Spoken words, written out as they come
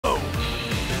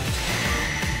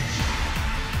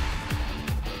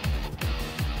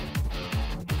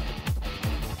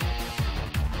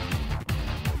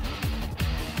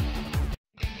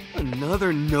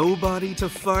Another nobody to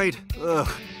fight? Ugh,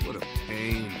 what a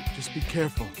pain. Just be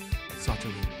careful,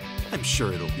 Satoru. I'm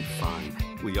sure it'll be fine.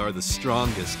 We are the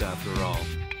strongest after all.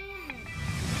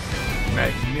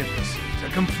 Magnificent. A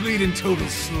complete and total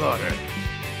slaughter.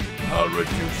 I'll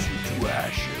reduce you to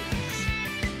ashes.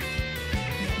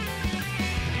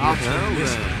 I'll take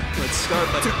this one. Let's start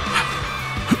by...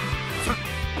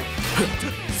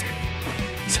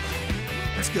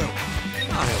 Let's go.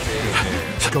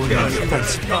 Going on the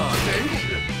offensive.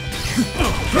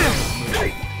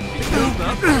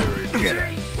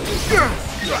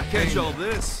 Catch all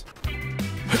this.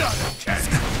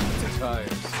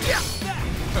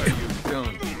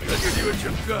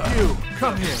 You,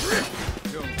 come here.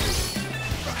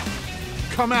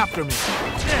 Come after me.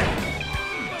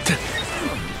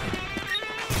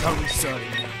 Are we starting?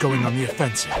 Going on the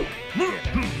offensive.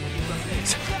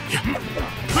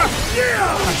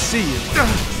 I see you.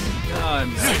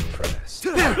 I'm not impressed.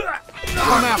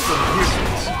 Come after me.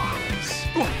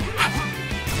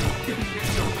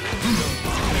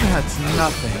 That's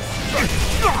nothing.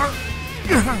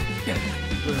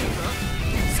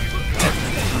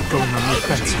 Going on the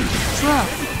offensive. Trap.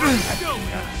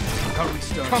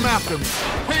 Come after me.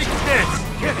 Take this.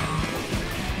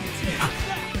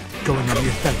 Going on the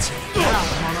offensive.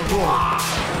 I'm on a roll.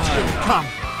 Come.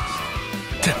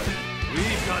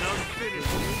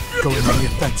 Going on the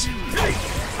offensive.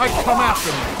 I come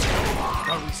after me.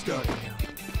 Are we starting?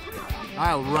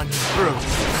 I'll run you through.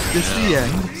 This the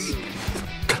end?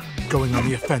 Going on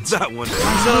the offensive. That one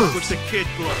comes up with the kid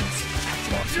gloves.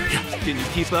 Can you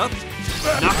keep up?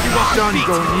 Knock you off your Done feet.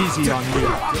 going easy on you.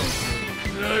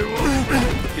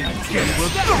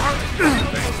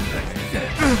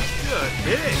 Good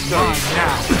hit. Mine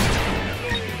now.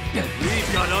 We've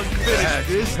got unfinished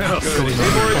business. Going Pay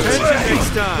on more the attention offensive.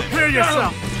 next time. Hear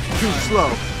yourself. Too slow.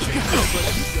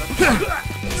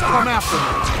 Come after me.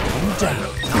 I'm down.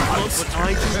 What I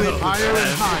do it Higher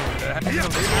and higher.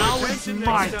 Now it's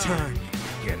my turn.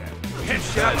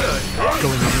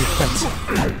 Going on the offensive.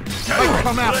 I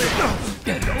come after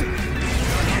you.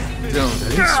 Don't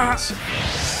insult.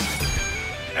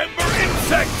 Ember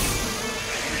insects!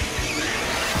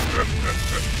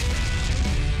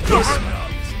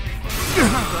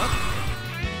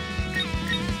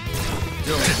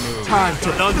 Don't move. Time to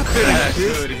unfinished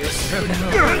Good business.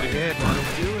 hit.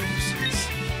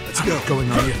 Let's go. going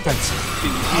on the offensive.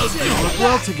 Can you keep We work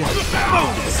well together.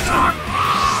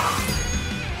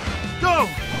 Go!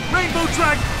 Rainbow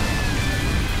Dragon!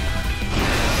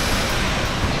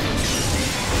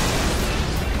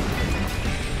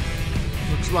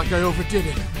 Looks like I overdid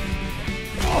it.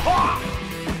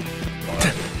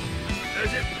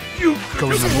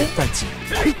 Going on the offensive.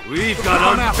 We've Come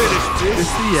got after unfinished me. business.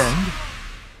 This the end?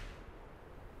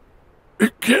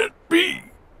 It can't be.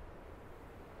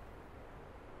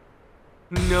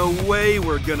 No way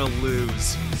we're gonna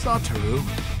lose. Satoru,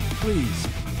 please,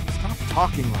 stop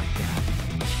talking like that.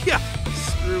 Yeah,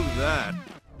 screw that.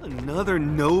 Another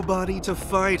nobody to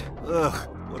fight? Ugh,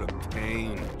 what a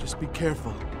pain. Just be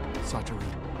careful, Satoru.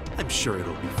 I'm sure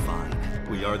it'll be fine.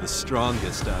 We are the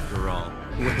strongest after all.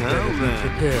 Well then,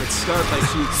 prepared. let's start by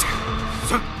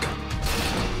shooting.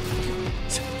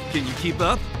 Can you keep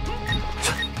up?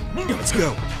 Let's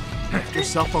go. Lift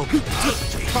yourself open.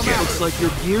 Come Looks out. like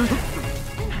you're geared.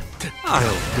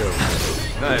 I'll go.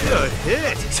 Good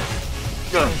hit.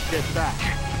 Get back.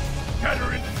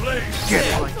 Scatter in flames.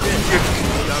 Get Like this.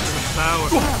 got some power.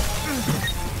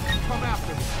 Come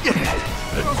after me.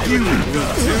 You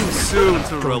too soon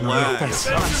to Going on the relax.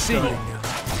 offensive. I see you now.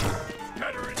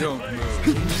 Don't move.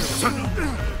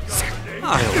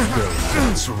 I'll go.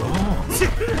 What's wrong?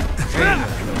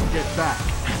 Get back.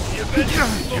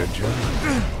 Your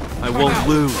turn. I won't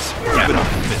lose. Even a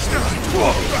fist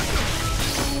fight.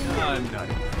 I'm not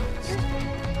impressed.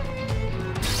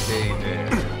 Stay there.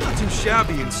 Not too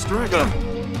shabby in strength.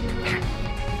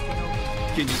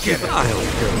 Can you get it? I'll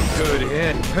go. Good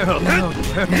hit.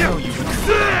 No, you.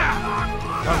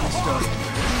 I'm starting.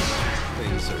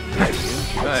 Things are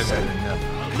good. I've had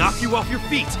enough. Knock you off your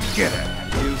feet. Get out.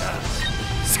 Useless.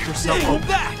 Yourself Take open.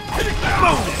 that.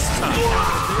 Bonus time.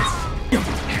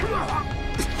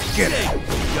 Get it.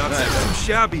 Got some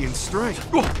shabby in strength.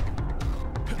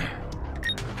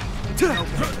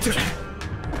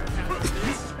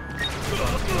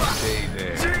 Stay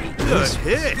there. Good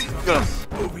hit.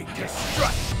 Moving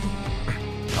distrust.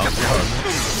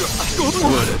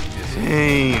 What a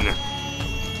pain.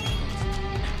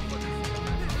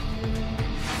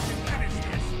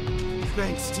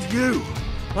 Thanks to you,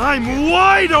 I'm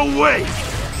wide awake.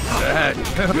 That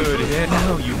good hit.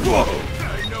 No, you won't.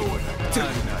 I know what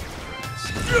I'm not.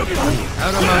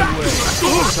 Out of my way.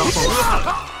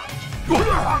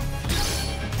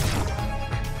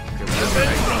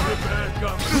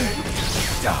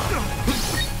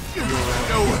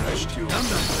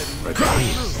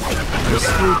 Just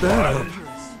screwed that up.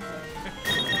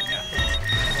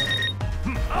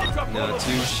 Not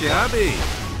too shabby.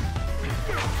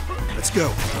 Let's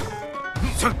go.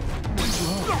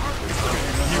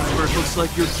 It looks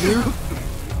like you're due.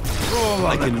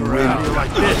 I can win you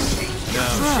like this. No,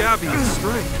 shabby and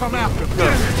straight. Come after me.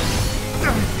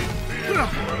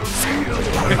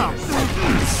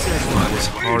 It was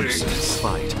hard to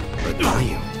fight, but I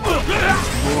am.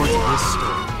 More to this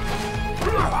story.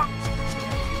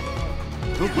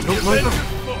 Don't like them.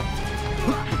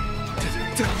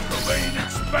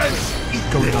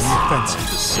 Going on the offensive.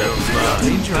 So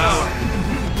dangerous.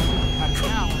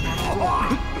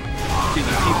 Can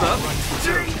you keep up?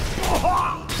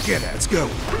 Get it. Let's go.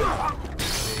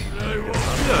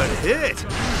 Good hit.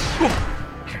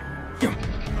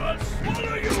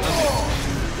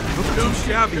 Too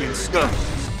shabby and stuff.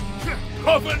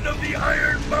 Coven of the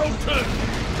Iron Mountain!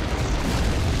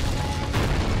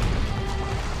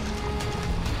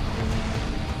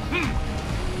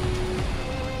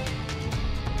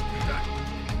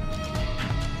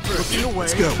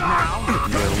 Let's go.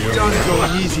 Done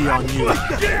going easy on you.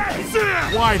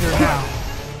 Wider now.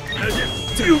 As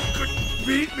if you could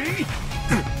beat me?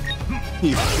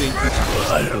 You think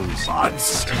What a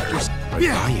monster! I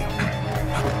am.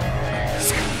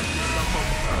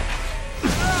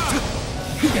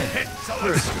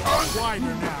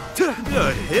 Wider now.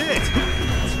 Good hit.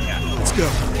 Let's go.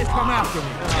 Come after me.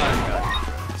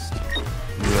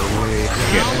 No way.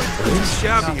 Too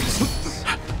shabby.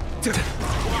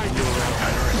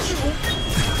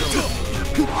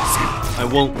 I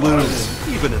won't lose,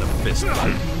 even in a fist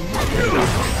fight.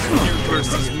 You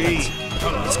versus me.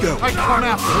 Let's go. I come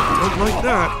after you. Don't like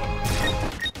that.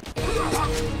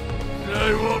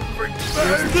 I won't forget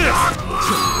There's this.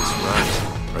 That's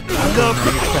right. Enough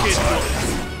of the kid.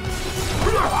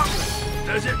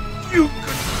 as if you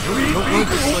could beat me!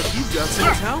 Looks like you've got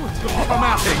some talent. Come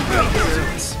after me.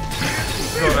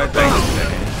 Thought I'd bang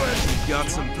you got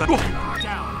some talent.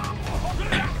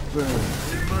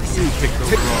 You picked the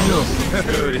wrong.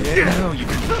 Good hit. No, you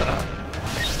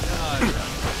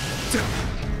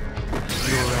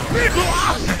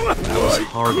That was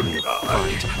hardly a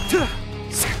fight.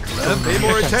 Pay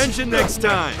more attention next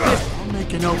time. I'll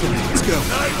make an opening. Let's go.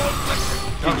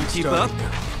 Can you keep up?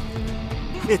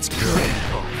 It's good.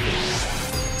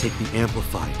 Take the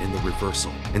amplified and the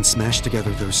reversal and smash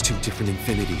together those two different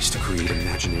infinities to create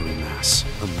imaginary mass.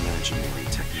 Imaginary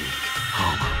technique.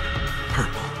 Hollow.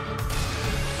 Purple.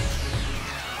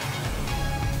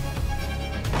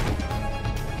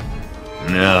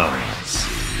 No.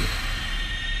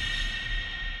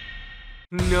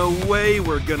 No way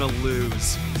we're gonna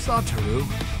lose. Satoru,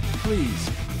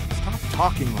 please, stop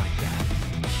talking like that.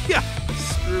 Yeah,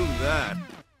 screw that.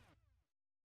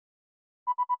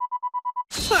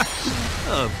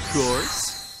 Of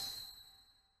course.